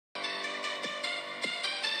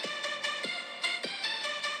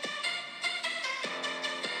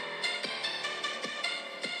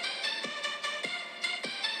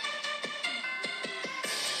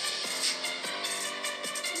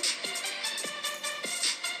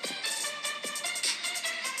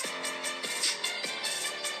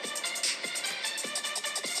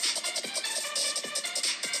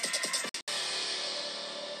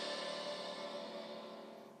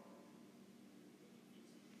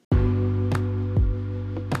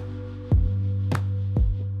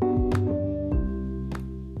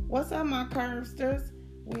What's up, my curvesters?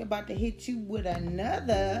 We're about to hit you with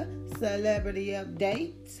another celebrity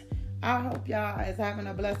update. I hope y'all is having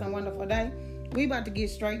a blessed and wonderful day. We about to get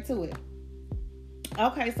straight to it.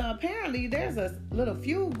 Okay, so apparently there's a little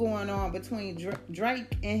feud going on between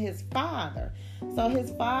Drake and his father. So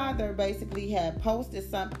his father basically had posted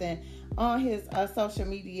something on his social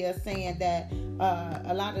media saying that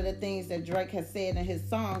a lot of the things that Drake has said in his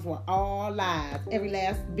songs were all lies. Every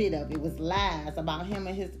last bit of it was lies about him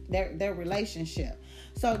and their relationship.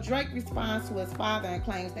 So Drake responds to his father and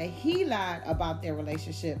claims that he lied about their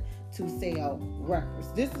relationship to sell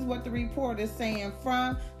records. This is what the report is saying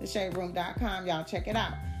from theshaderoom.com. Y'all check it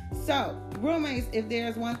out. So, roommates, if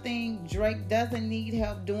there's one thing Drake doesn't need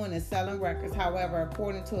help doing is selling records. However,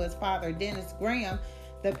 according to his father, Dennis Graham,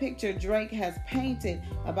 the picture Drake has painted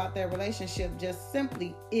about their relationship just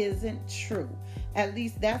simply isn't true. At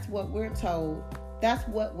least that's what we're told. That's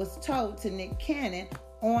what was told to Nick Cannon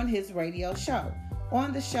on his radio show.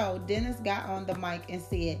 On the show, Dennis got on the mic and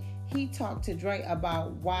said he talked to Drake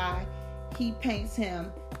about why he paints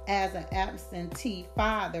him as an absentee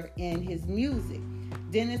father in his music.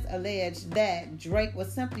 Dennis alleged that Drake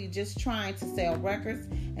was simply just trying to sell records,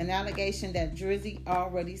 an allegation that Drizzy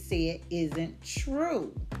already said isn't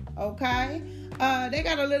true. Okay? They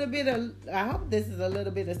got a little bit of, I hope this is a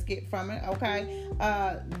little bit of skip from it, okay?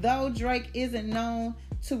 Though Drake isn't known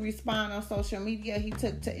to respond on social media, he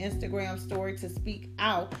took to Instagram story to speak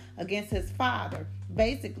out against his father,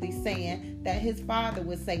 basically saying that his father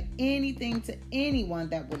would say anything to anyone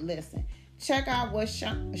that would listen. Check out what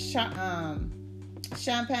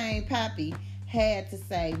Champagne Pappy had to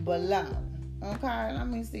say below. Okay, let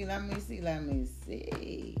me see.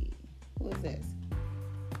 Who is this?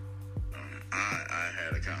 I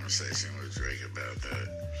had a conversation with Drake about that.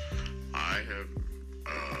 I have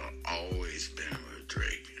always been with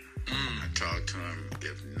Drake. I talk to him,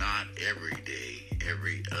 if not every day,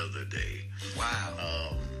 every other day.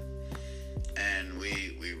 Wow. And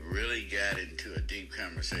we really got into a deep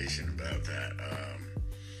conversation about that.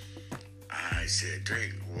 I said,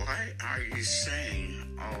 Drake, why are you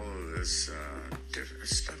saying all of this different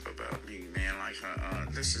stuff about me, man? Like,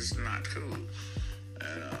 this is not cool.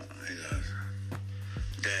 And he goes,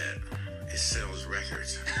 Dad, it sells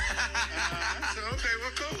records. I said, okay,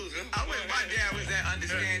 well, cool. I wish my dad was that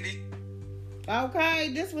understanding.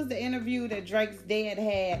 Okay, this was the interview that Drake's dad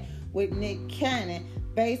had with Nick Cannon,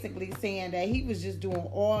 basically saying that he was just doing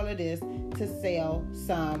all of this to sell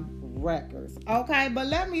some records. Okay, but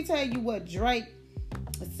let me tell you what Drake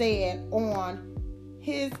said on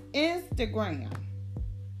his Instagram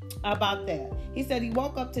about that. He said he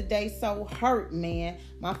woke up today so hurt, man.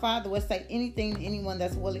 My father would say anything to anyone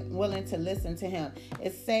that's willing to listen to him.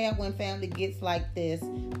 It's sad when family gets like this,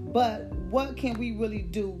 but what can we really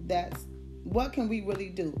do? That's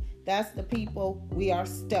the people we are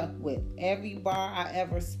stuck with. Every bar I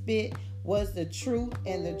ever spit was the truth,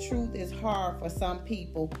 and the truth is hard for some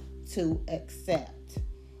people to accept.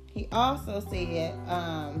 He also said,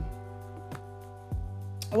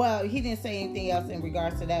 well, he didn't say anything else in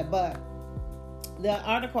regards to that, but the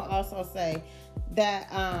article also say that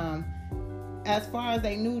as far as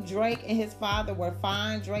they knew, Drake and his father were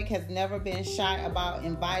fine. Drake has never been shy about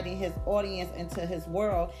inviting his audience into his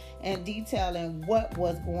world and detailing what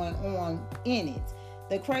was going on in it.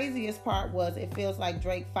 The craziest part was it feels like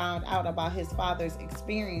Drake found out about his father's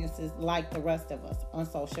experiences like the rest of us on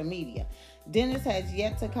social media. Dennis has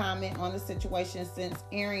yet to comment on the situation since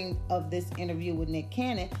airing of this interview with Nick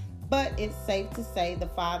Cannon, but it's safe to say the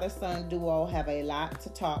father-son duo have a lot to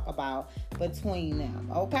talk about between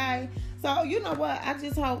them, okay? So, you know what? I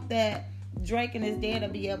just hope that Drake and his dad will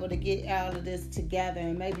be able to get all of this together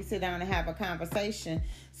and maybe sit down and have a conversation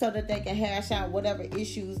so that they can hash out whatever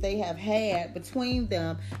issues they have had between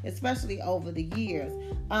them, especially over the years.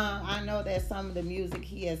 I know that some of the music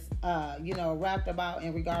he has, rapped about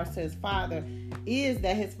in regards to his father is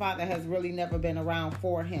that his father has really never been around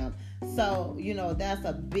for him. So, that's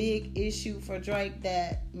a big issue for Drake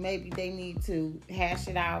that maybe they need to hash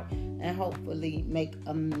it out and hopefully make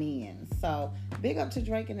amends. So, big up to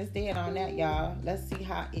Drake and his dad on that, y'all. Let's see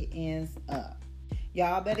how it ends up.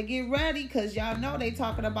 Y'all better get ready because y'all know they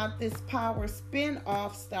talking about this Power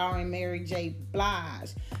spin-off starring Mary J.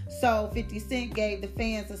 Blige. So 50 Cent gave the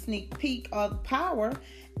fans a sneak peek of Power,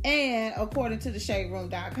 and according to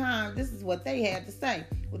theshaderoom.com, this is what they had to say.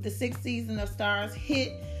 With the 6th season of Starz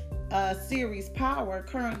hit series Power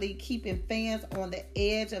currently keeping fans on the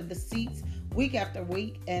edge of the seats week after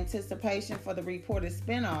week, anticipation for the reported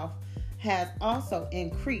spin-off has also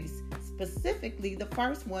increased. Specifically, the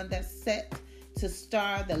first one that's set to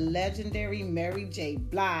star the legendary Mary J.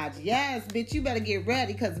 Blige. Yes, bitch, you better get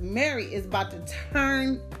ready because Mary is about to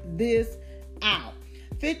turn this out.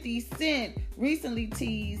 50 Cent recently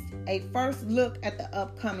teased a first look at the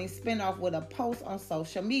upcoming spinoff with a post on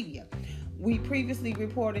social media. We previously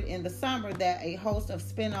reported in the summer that a host of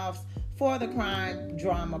spinoffs for the crime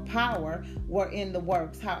drama Power were in the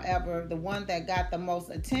works. However, the one that got the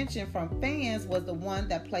most attention from fans was the one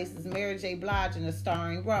that places Mary J. Blige in a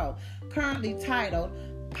starring role, currently titled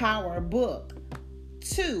Power Book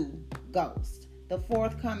 2 Ghost. The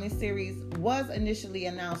forthcoming series was initially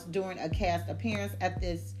announced during a cast appearance at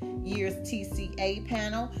this year's TCA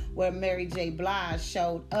panel where Mary J. Blige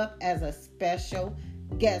showed up as a special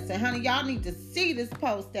guest. And honey, y'all need to see this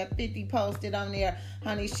post that 50 posted on there.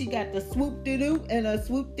 Honey, she got the swoop-de-doo and a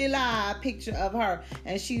swoop-de-lie picture of her,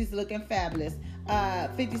 and she's looking fabulous.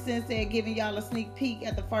 50 Cent said, giving y'all a sneak peek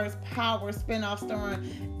at the first Power spinoff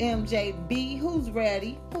starring MJB. Who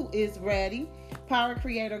is ready? Power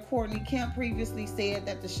creator Courtney Kemp previously said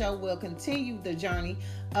that the show will continue the journey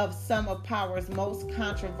of some of Power's most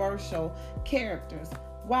controversial characters,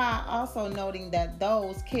 while also noting that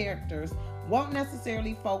those characters won't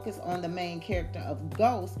necessarily focus on the main character of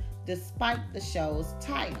Ghost, despite the show's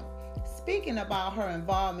title. Speaking about her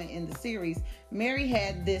involvement in the series, Mary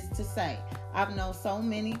had this to say: "I've known so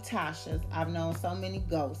many Tashas, I've known so many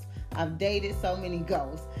ghosts, I've dated so many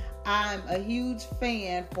ghosts. I'm a huge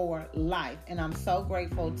fan for life, and I'm so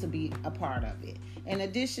grateful to be a part of it." In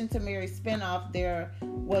addition to Mary's spinoff, there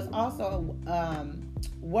was also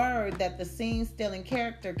word that the scene-stealing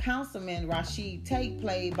character Councilman Rashid Tate,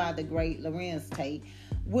 played by the great Lorenz Tate,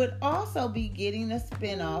 would also be getting a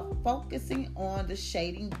spinoff focusing on the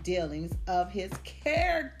shady dealings of his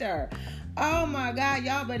character. Oh my God,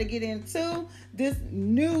 y'all better get into this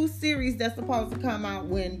new series that's supposed to come out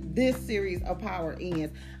when this series of Power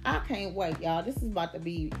ends. I can't wait, y'all. This is about to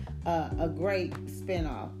be a great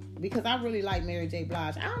spinoff because I really like Mary J.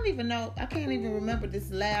 Blige. I can't even remember this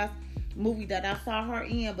last movie that I saw her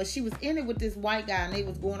in, but she was in it with this white guy and they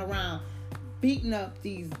was going around beating up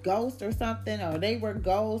these ghosts or something, or they were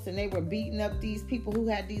ghosts and they were beating up these people who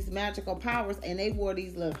had these magical powers, and they wore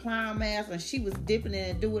these little clown masks, and she was dipping in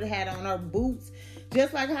and dude had on her boots,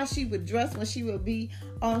 just like how she would dress when she would be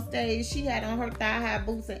on stage. She had on her thigh-high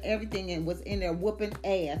boots and everything and was in there whooping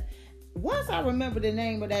ass. Once I remember the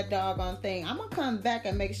name of that doggone thing, I'm going to come back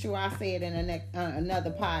and make sure I say it in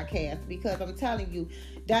another podcast, because I'm telling you,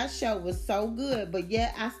 that show was so good, but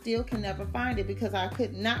yet I still can never find it because I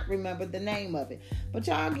could not remember the name of it. But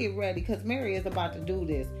y'all get ready because Mary is about to do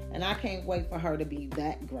this, and I can't wait for her to be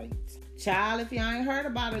that great. Child, if y'all ain't heard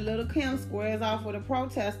about it, Little Kim squares off with a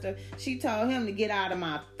protester. She told him to get out of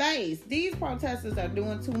my face. These protesters are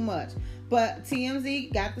doing too much. But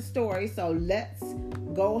TMZ got the story, so let's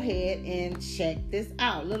go ahead and check this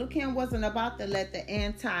out. Little Kim wasn't about to let the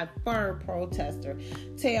anti-fur protester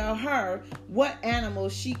tell her what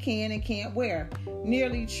animals she can and can't wear,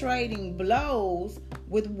 nearly trading blows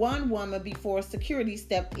with one woman before security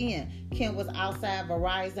stepped in. Kim was outside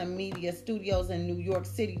Verizon Media Studios in New York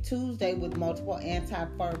City Tuesday with multiple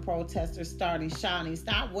anti-fur protesters starting shouting,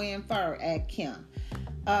 "Stop wearing fur" at Kim.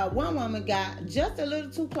 One woman got just a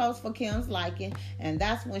little too close for Kim's liking, and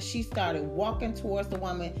that's when she started walking towards the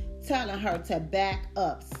woman, telling her to back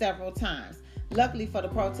up several times. Luckily for the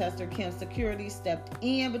protester, Kim's security stepped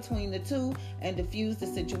in between the two and diffused the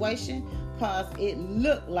situation, cause it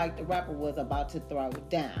looked like the rapper was about to throw it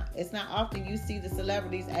down. It's not often you see the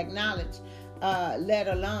celebrities acknowledge, let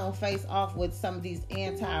alone face off with some of these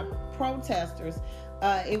anti-protesters.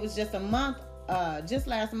 It was just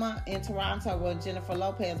last month in Toronto where Jennifer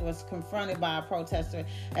Lopez was confronted by a protester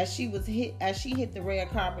as she hit the red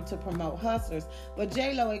carpet to promote Hustlers, but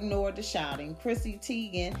J-Lo ignored the shouting. Chrissy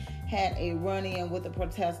Teigen had a run-in with a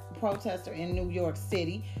protester in New York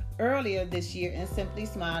City earlier this year and simply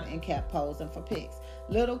smiled and kept posing for pics.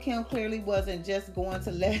 Little Kim clearly wasn't just going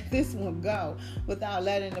to let this one go without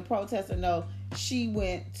letting the protester know she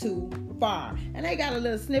went too far. And they got a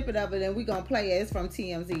little snippet of it and we're going to play it. It's from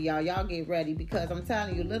TMZ, y'all. Y'all get ready because I'm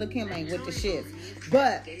telling you, Little Kim ain't with the shits.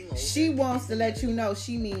 But she wants to let you know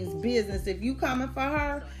she means business. If you coming for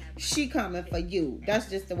her, she coming for you. That's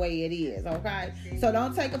just the way it is, okay? So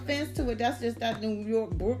don't take offense to it. That's just that New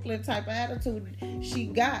York, Brooklyn type of attitude she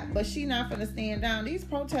got. But she not finna stand down. These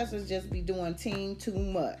protesters just be doing too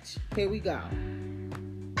much. Here we go.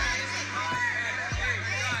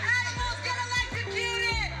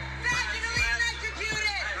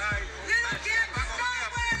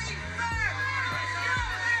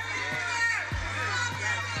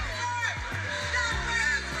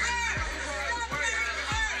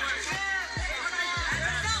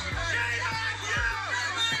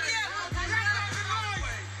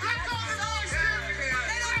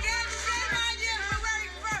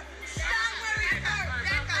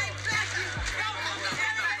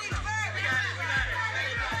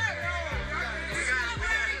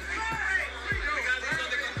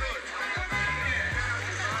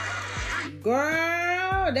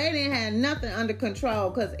 Girl, they didn't have nothing under control,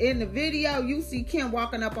 because in the video you see Kim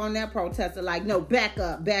walking up on that protester like, no, back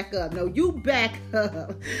up, no, you back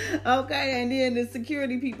up. Okay, and then the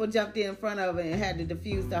security people jumped in front of it and had to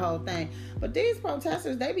defuse the whole thing. But these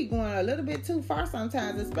protesters, they be going a little bit too far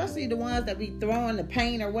sometimes, especially the ones that be throwing the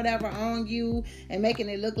paint or whatever on you and making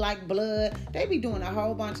it look like blood. They be doing a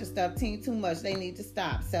whole bunch of stuff too much. They need to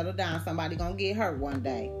stop, settle down. Somebody gonna get hurt one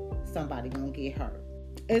day. Somebody gonna get hurt.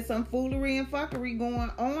 It's some foolery and fuckery going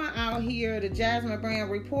on out here. The Jasmine brand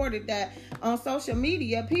reported that on social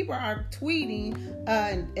media, people are tweeting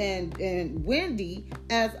and Wendy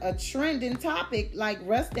as a trending topic, like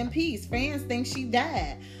rest in peace. Fans think she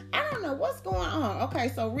died. I don't know what's going on. Okay,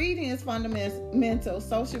 so reading is fundamental.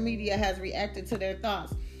 Social media has reacted to their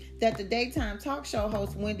thoughts that the daytime talk show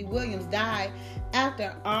host Wendy Williams died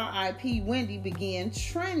after R.I.P. Wendy began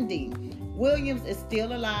trending. Williams is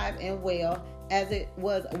still alive and well, as it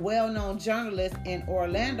was a well-known journalist in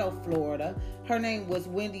Orlando, Florida. Her name was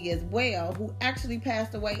Wendy as well, who actually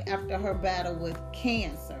passed away after her battle with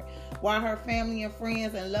cancer. While her family and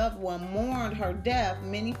friends and loved one mourned her death,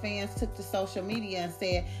 many fans took to social media and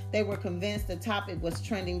said they were convinced the topic was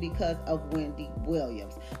trending because of Wendy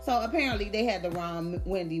Williams. So apparently they had the wrong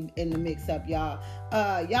Wendy in the mix-up, y'all.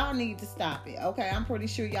 Y'all need to stop it, okay? I'm pretty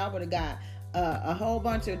sure y'all would have got a whole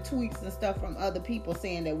bunch of tweets and stuff from other people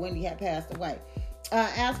saying that Wendy had passed away.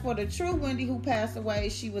 As for the true Wendy who passed away,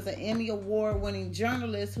 she was an Emmy Award-winning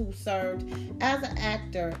journalist who served as an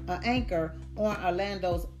anchor on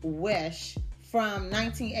Orlando's WESH from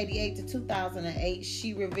 1988 to 2008.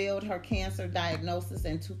 She revealed her cancer diagnosis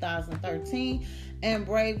in 2013 and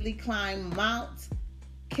bravely climbed Mount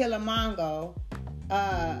Kilimanjaro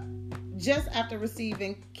just after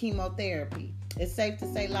receiving chemotherapy. It's safe to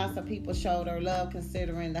say lots of people showed her love,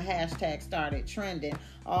 considering the hashtag started trending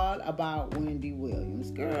all about Wendy Williams.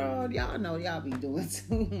 Girl, y'all know y'all be doing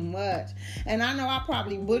too much. And I know I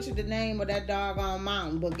probably butchered the name of that doggone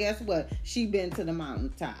mountain, but guess what? She been to the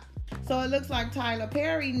mountaintop. So it looks like Tyler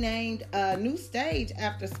Perry named a new stage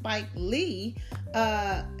after Spike Lee.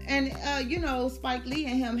 You know, Spike Lee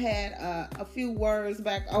and him had a few words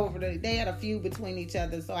back over they had a few between each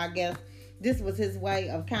other. So I guess this was his way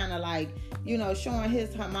of kind of like, you know, showing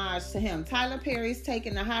his homage to him. Tyler Perry's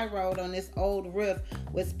taking the high road on this old riff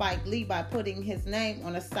with Spike Lee by putting his name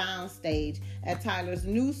on a sound stage at Tyler's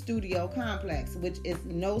new studio complex, which is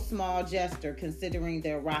no small gesture considering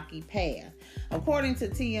their rocky past. According to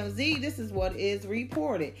TMZ, this is what is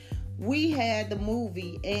reported. We had the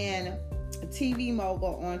movie and TV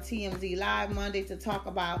mogul on TMZ Live Monday to talk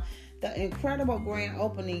about the incredible grand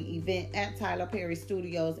opening event at Tyler Perry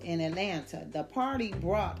Studios in Atlanta. The party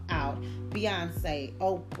brought out Beyonce,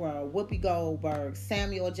 Oprah, Whoopi Goldberg,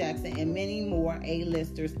 Samuel Jackson, and many more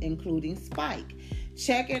A-listers, including Spike.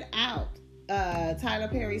 Check it out. Tyler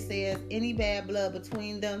Perry says any bad blood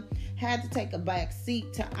between them had to take a back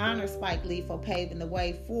seat to honor Spike Lee for paving the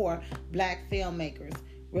way for black filmmakers.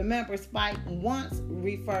 Remember, Spike once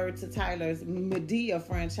referred to Tyler's Madea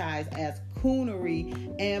franchise as coonery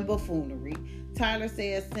and buffoonery. Tyler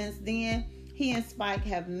says since then, he and Spike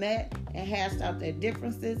have met and hashed out their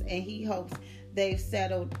differences, and he hopes they're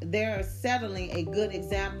settling a good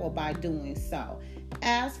example by doing so.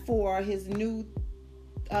 As for his new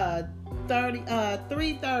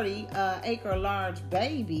 330 acre large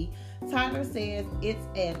baby, Tyler says it's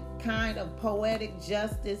a kind of poetic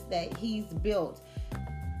justice that he's built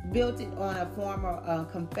it on a former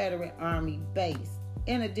Confederate Army base.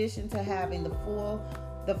 In addition to having the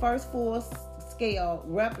first full-scale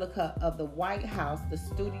replica of the White House, the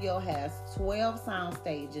studio has 12 sound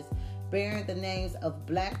stages bearing the names of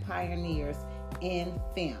black pioneers in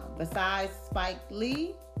film. Besides Spike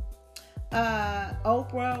Lee,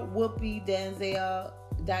 Oprah, Whoopi, Denzel,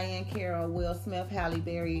 Diane Carroll, Will Smith, Halle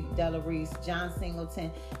Berry, Della Reese, John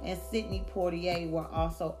Singleton, and Sidney Poitier were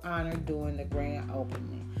also honored during the grand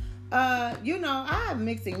opening. You know, I have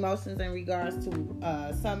mixed emotions in regards to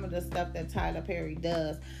some of the stuff that Tyler Perry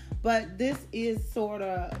does, but this is sort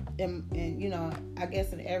of, you know, I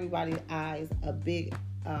guess in everybody's eyes, a big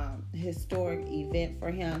historic event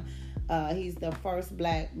for him. He's the first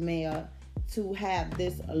black male to have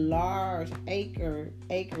this large acres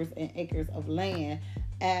and acres of land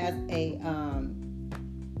as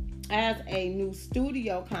a new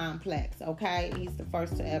studio complex. Okay, he's the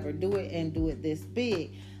first to ever do it and do it this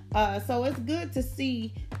big. So it's good to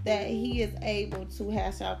see that he is able to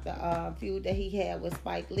hash out the feud that he had with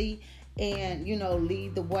Spike Lee and, you know,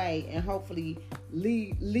 lead the way and hopefully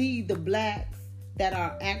lead the blacks that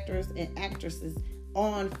are actors and actresses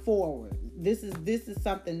on forward. this is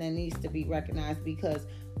something that needs to be recognized, because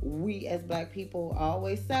we as black people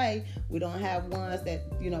always say we don't have ones that,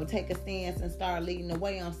 take a stance and start leading the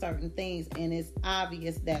way on certain things. And it's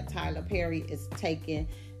obvious that Tyler Perry is taking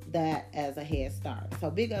that as a head start. So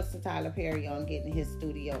big ups to Tyler Perry on getting his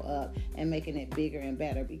studio up and making it bigger and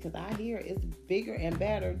better, because I hear it's bigger and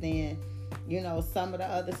better than, some of the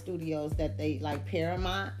other studios that they, like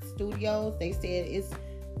Paramount Studios, they said it's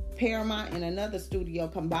Paramount and another studio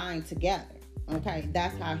combined together. Okay,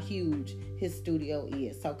 that's how huge his studio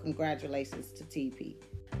is. So congratulations to TP.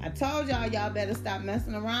 I told y'all better stop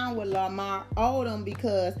messing around with Lamar Odom,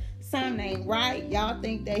 because something ain't right. Y'all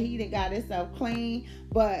think that he done got himself clean,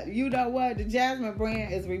 but you know what? The Jasmine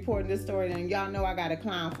brand is reporting this story, and y'all know I got a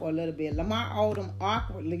clown for a little bit. Lamar Odom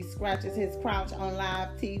awkwardly scratches his crotch on live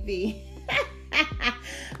TV.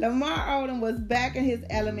 Lamar Odom was back in his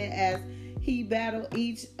element as he battled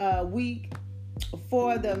each week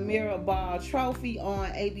for the Mirror Ball Trophy on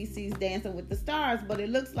ABC's Dancing with the Stars, but it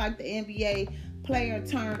looks like the NBA player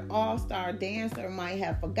turned all-star dancer might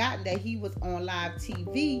have forgotten that he was on live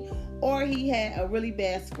TV, or he had a really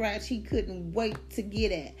bad scratch he couldn't wait to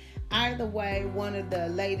get at. Either way, one of the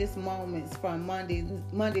latest moments from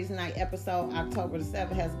Monday's night episode, October the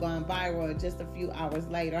 7th, has gone viral just a few hours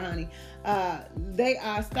later, honey. They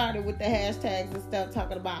started with the hashtags and stuff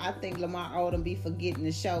talking about, I think Lamar Odom be forgetting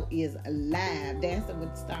the show is live, Dancing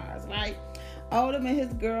with the Stars, right? Odom and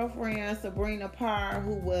his girlfriend, Sabrina Parr,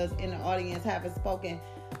 who was in the audience, haven't spoken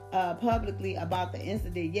publicly about the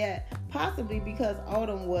incident yet, possibly because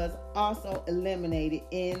Odom was also eliminated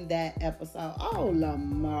in that episode. Oh,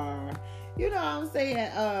 Lamar. You know what I'm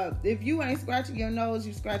saying? If you ain't scratching your nose,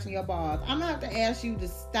 you scratching your balls. I'm going to have to ask you to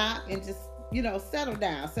stop and just, settle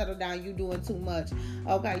down. Settle down. You doing too much.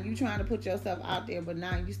 Okay, you trying to put yourself out there, but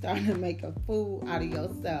now you starting to make a fool out of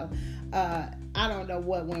yourself. I don't know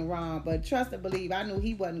what went wrong, but trust and believe, I knew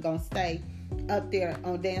he wasn't going to stay up there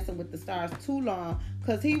on Dancing with the Stars too long,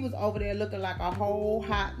 because he was over there looking like a whole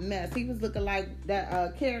hot mess. He was looking like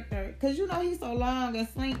that character, because he's so long and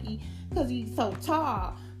slinky because he's so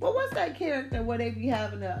tall. But what's that character where they be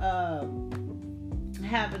having the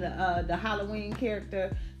Halloween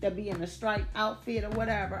character that be in a striped outfit or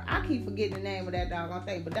whatever? I keep forgetting the name of that doggone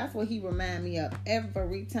thing, but that's what he remind me of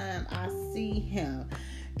every time I see him.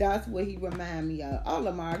 That's what he remind me of. Oh,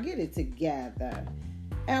 Lamar, get it together.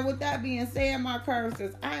 And with that being said, my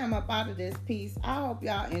curses, I am up out of this piece. I hope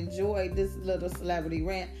y'all enjoyed this little celebrity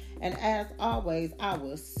rant. And as always, I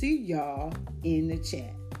will see y'all in the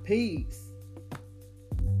chat. Peace.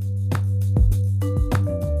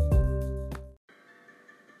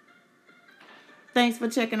 Thanks for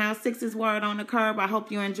checking out Six's Word on the Curb. I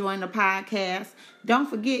hope you're enjoying the podcast. Don't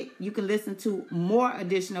forget, you can listen to more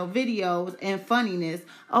additional videos and funniness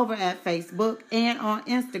over at Facebook and on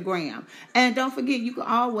Instagram. And don't forget, you can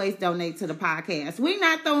always donate to the podcast. We're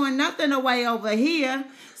not throwing nothing away over here.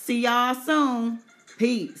 See y'all soon.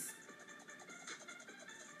 Peace.